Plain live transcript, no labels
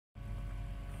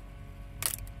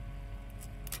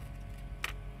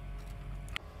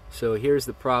So here's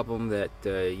the problem that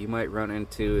you might run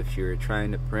into if you're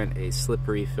trying to print a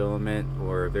slippery filament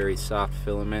or a very soft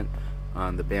filament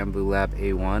on the Bambu Lab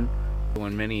A1. The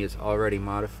 1 Mini is already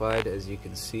modified, as you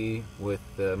can see, with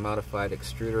the modified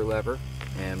extruder lever,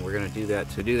 and we're going to do that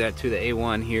to the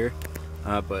A1 here.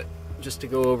 But just to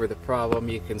go over the problem,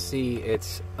 you can see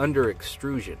it's under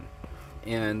extrusion,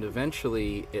 and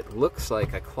eventually it looks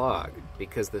like a clog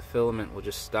because the filament will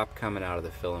just stop coming out of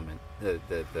the filament,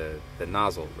 the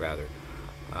nozzle rather.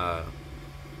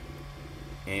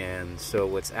 And so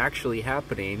what's actually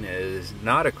happening is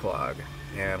not a clog,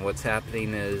 and what's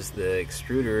happening is the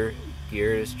extruder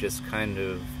gear is just kind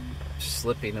of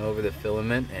slipping over the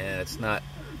filament, and it's not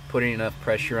putting enough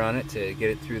pressure on it to get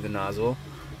it through the nozzle,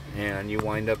 and you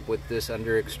wind up with this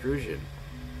under extrusion,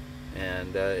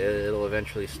 and it'll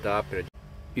eventually stop.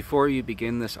 Before you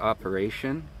begin this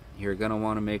operation, you're going to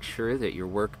want to make sure that your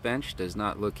workbench does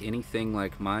not look anything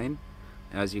like mine.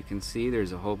 As you can see,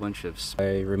 there's a whole bunch of...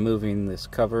 By removing this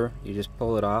cover, you just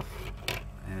pull it off,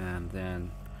 and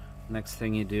then next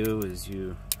thing you do is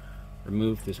you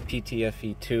remove this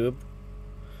PTFE tube.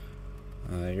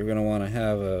 You're going to want to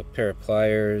have a pair of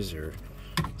pliers or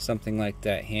something like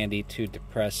that handy to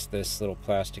depress this little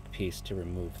plastic piece to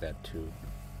remove that tube.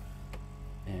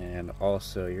 And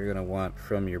also you're going to want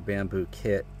from your Bambu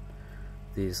kit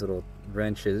these little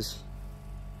wrenches.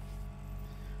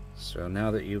 So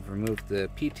now that you've removed the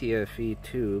PTFE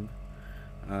tube,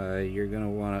 you're going to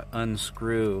want to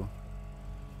unscrew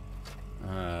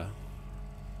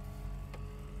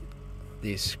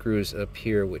these screws up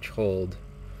here, which hold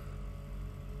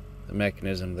the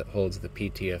mechanism that holds the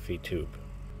PTFE tube.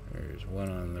 There's one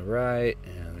on the right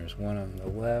and there's one on the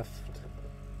left.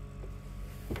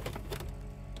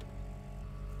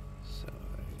 So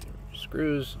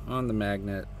screws on the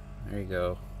magnet. There you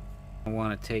go. I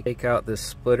want to take out this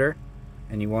splitter,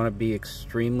 and you want to be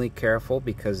extremely careful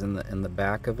because in the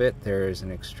back of it there is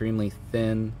an extremely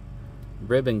thin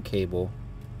ribbon cable,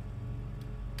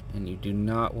 and you do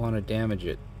not want to damage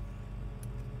it.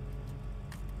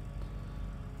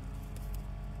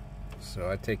 So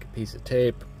I take a piece of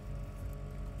tape,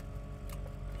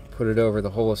 put it over the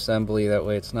whole assembly, that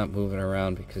way it's not moving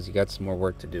around because you got some more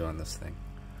work to do on this thing.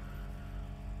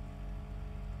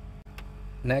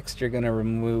 Next, you're going to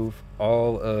remove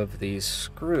all of these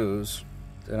screws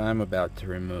that I'm about to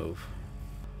remove.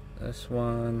 This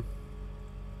one,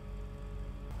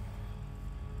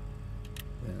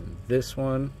 and this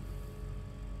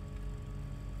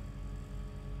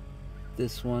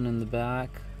one in the back,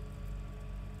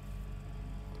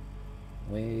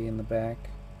 way in the back,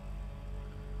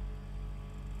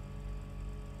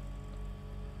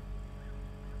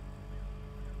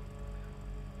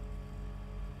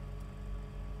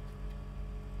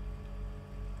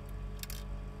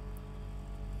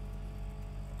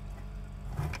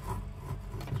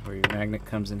 where your magnet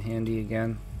comes in handy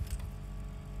again.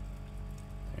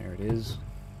 There it is.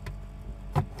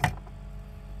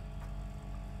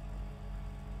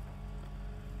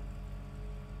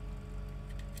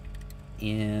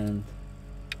 And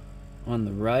on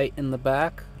the right in the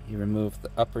back, you remove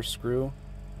the upper screw,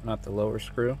 not the lower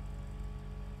screw.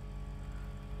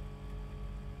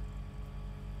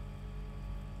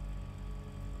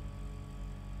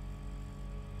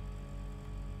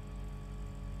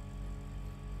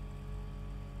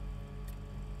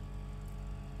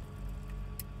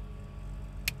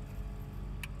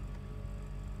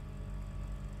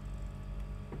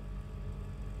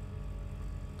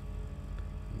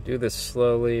 Do this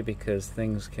slowly because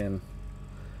things can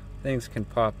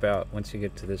pop out once you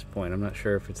get to this point. I'm not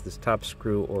sure if it's this top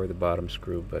screw or the bottom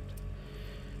screw, but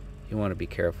you want to be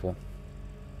careful.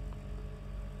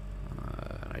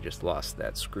 I just lost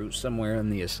that screw somewhere in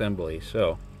the assembly,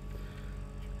 so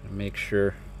make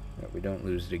sure that we don't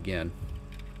lose it again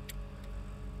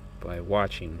by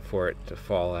watching for it to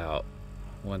fall out.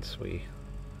 Once we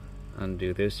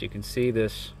undo this, you can see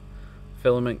this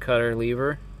filament cutter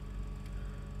lever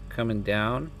coming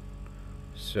down,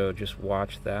 so just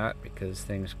watch that because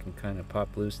things can kind of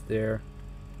pop loose there.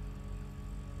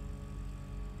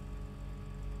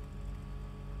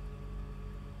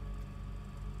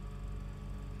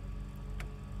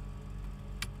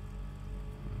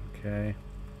 Okay.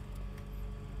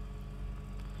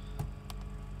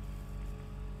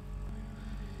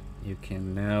 You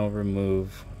can now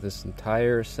remove this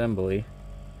entire assembly,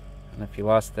 and if you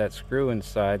lost that screw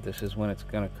inside, this is when it's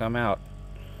going to come out.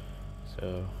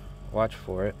 So watch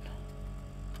for it.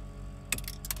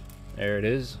 There it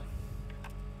is.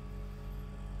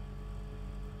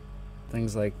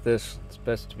 Things like this, it's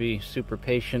best to be super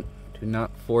patient. Do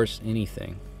not force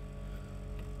anything.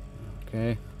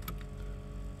 Okay.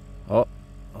 Oh,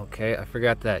 okay, I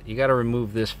forgot that. You got to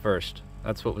remove this first.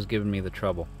 That's what was giving me the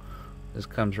trouble. This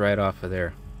comes right off of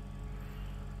there.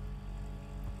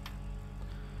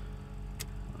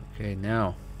 Okay,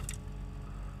 now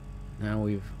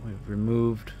we've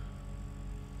removed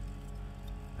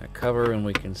that cover, and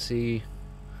we can see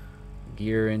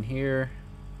gear in here.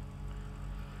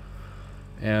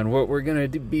 And what we're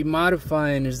going to be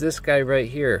modifying is this guy right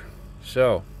here.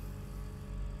 So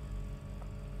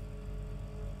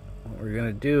what we're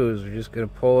going to do is we're just going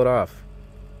to pull it off.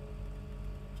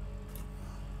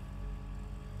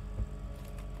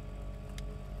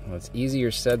 Well, it's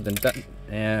easier said than done.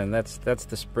 And that's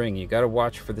the spring. You got to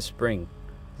watch for the spring.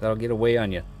 That'll get away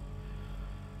on you.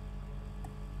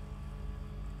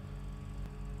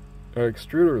 Our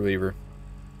extruder lever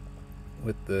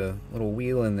with the little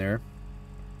wheel in there,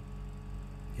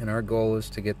 and our goal is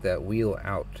to get that wheel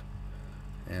out.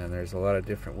 And there's a lot of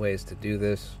different ways to do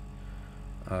this.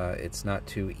 It's not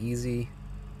too easy,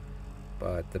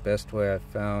 but the best way I've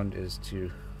found is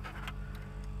to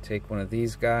take one of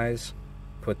these guys,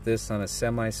 put this on a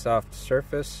semi-soft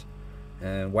surface,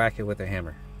 and whack it with a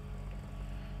hammer.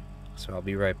 So I'll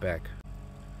be right back.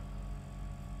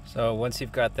 So once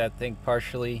you've got that thing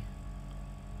partially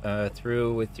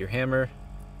through with your hammer,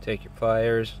 take your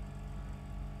pliers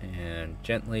and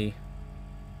gently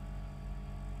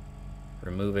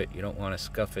remove it. You don't want to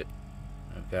scuff it.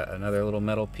 I've got another little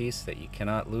metal piece that you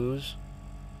cannot lose.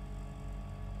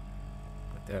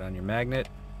 Put that on your magnet.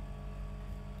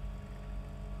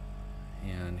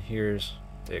 And here's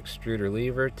the extruder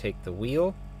lever. Take the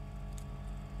wheel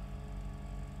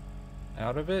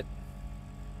out of it.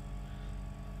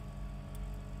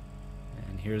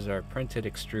 And here's our printed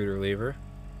extruder lever.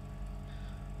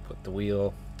 Put the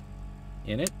wheel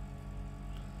in it.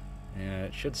 And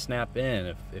it should snap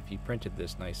in if you printed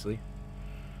this nicely.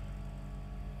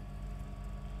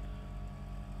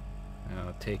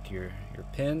 Now take your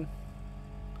pin,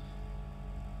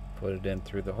 put it in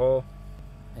through the hole.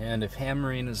 And if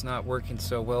hammering is not working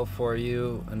so well for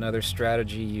you, another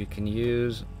strategy you can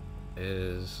use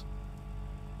is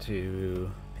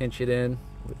to pinch it in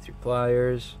with your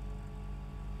pliers.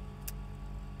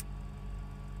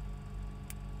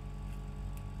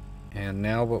 And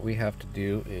now what we have to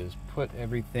do is put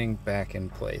everything back in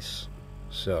place.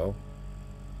 So,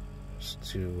 just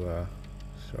to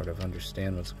sort of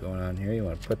understand what's going on here, you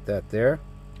want to put that there.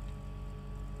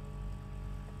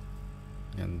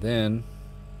 And then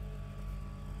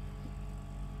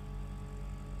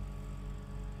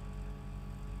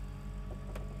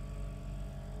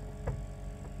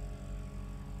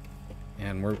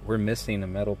we're missing a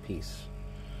metal piece.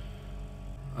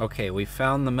 Okay, we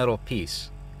found the metal piece.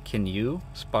 Can you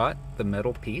spot the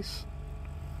metal piece?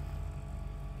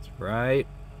 It's right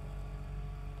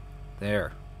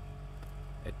there.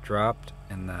 It dropped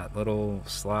in that little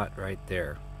slot right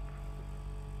there.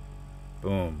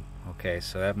 Boom. Okay,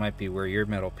 so that might be where your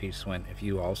metal piece went if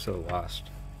you also lost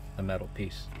a metal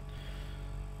piece.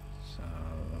 So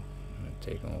I'm gonna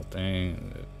take a little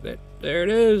thing. There it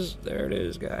is. There it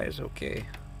is, guys. Okay.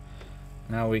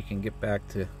 Now we can get back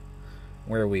to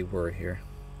where we were here.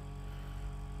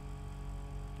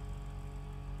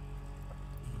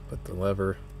 Put the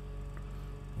lever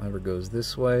goes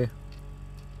this way.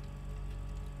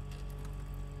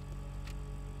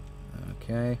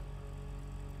 Okay.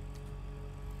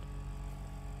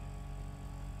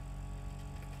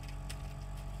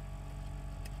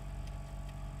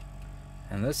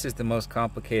 And this is the most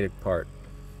complicated part.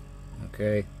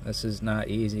 Okay, this is not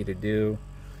easy to do.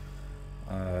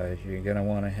 You're gonna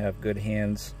want to have good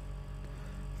hands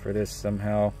for this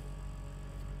somehow.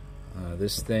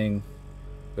 This thing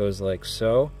goes like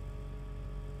so.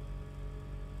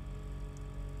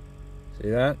 See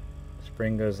that?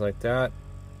 Spring goes like that.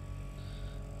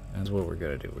 That's what we're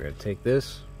gonna do. We're gonna take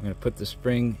this, we're gonna put the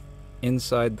spring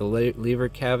inside the lever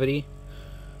cavity.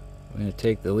 We're gonna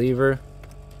take the lever,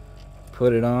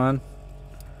 put it on,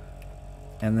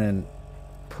 and then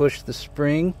push the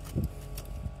spring.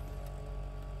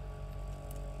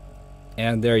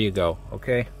 And there you go,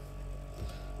 okay?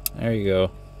 There you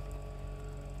go.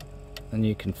 Then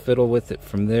you can fiddle with it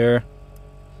from there.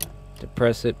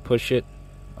 Depress it, push it.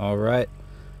 Alright.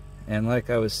 And like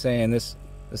I was saying, this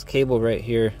cable right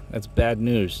here, that's bad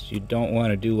news. You don't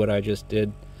want to do what I just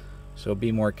did, so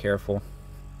be more careful.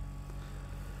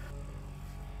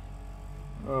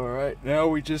 Alright, now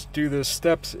we just do the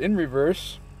steps in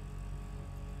reverse.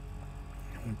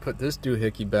 And put this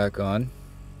doohickey back on.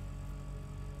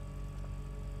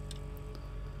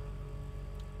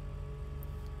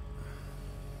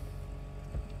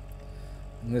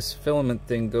 And this filament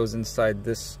thing goes inside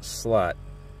this slot.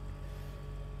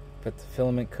 put the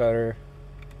filament cutter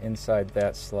inside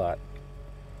that slot.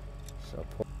 So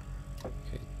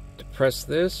to press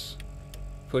this,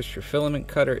 push your filament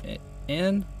cutter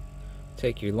in,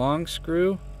 take your long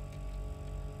screw,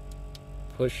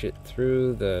 push it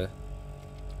through the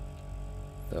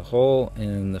hole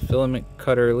in the filament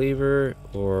cutter lever,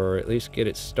 or at least get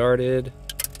it started.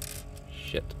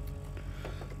 Shit.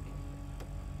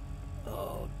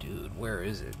 Oh, dude, where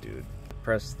is it, dude?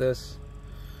 Press this,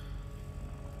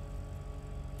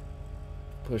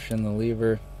 push in the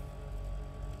lever,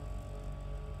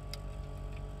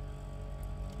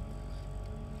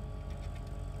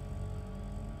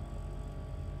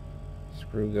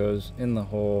 screw goes in the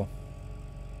hole,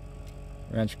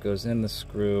 wrench goes in the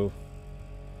screw,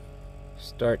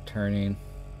 start turning,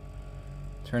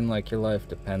 turn like your life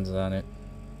depends on it.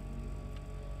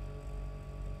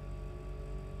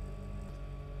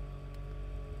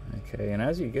 Okay, and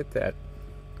as you get that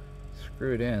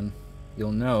screwed in,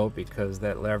 you'll know because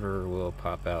that lever will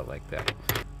pop out like that.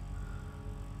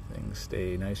 Things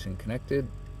stay nice and connected.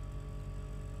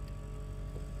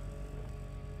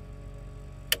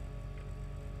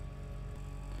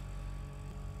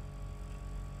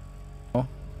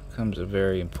 Comes a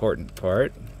very important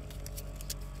part,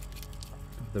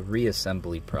 the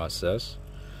reassembly process,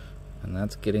 and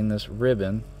that's getting this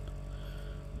ribbon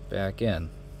back in.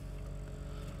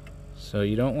 So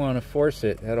you don't want to force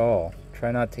it at all.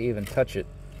 Try not to even touch it,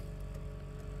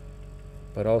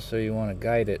 but also you want to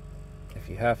guide it, if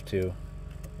you have to,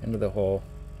 into the hole,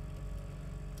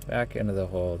 back into the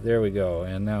hole. There we go,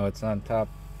 and now it's on top,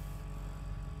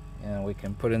 and we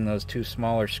can put in those two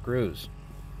smaller screws.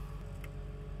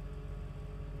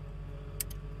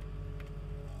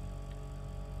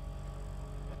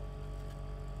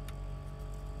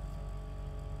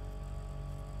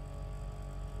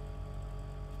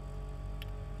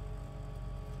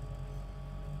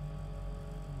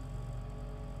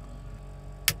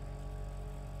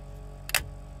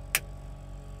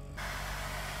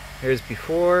 Here's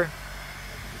before,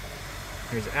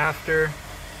 here's after,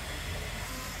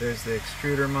 there's the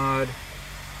extruder mod.